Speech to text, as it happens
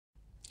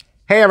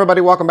Hey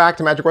everybody, welcome back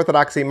to Magic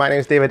Orthodoxy. My name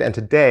is David, and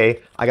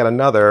today I got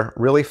another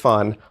really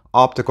fun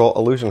optical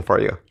illusion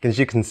for you. As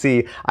you can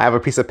see, I have a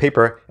piece of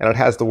paper and it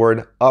has the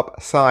word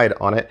upside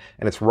on it,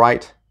 and it's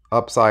right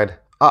upside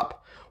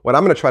up. What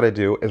I'm going to try to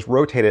do is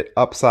rotate it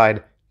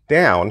upside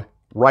down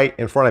right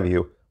in front of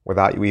you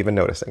without you even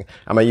noticing.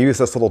 I'm going to use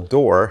this little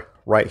door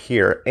right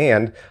here,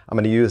 and I'm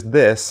going to use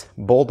this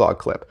bulldog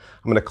clip.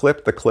 I'm going to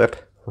clip the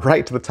clip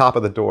right to the top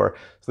of the door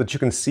so that you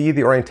can see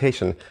the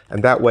orientation,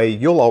 and that way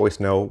you'll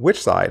always know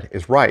which side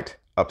is right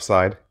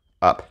upside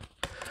up.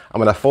 I'm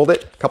going to fold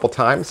it a couple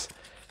times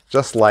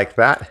just like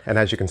that, and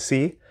as you can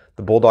see,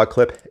 the bulldog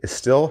clip is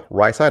still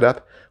right side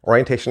up.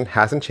 Orientation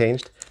hasn't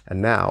changed,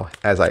 and now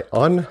as I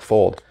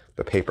unfold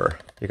the paper,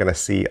 you're going to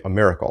see a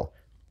miracle.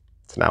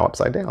 It's now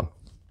upside down.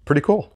 Pretty cool.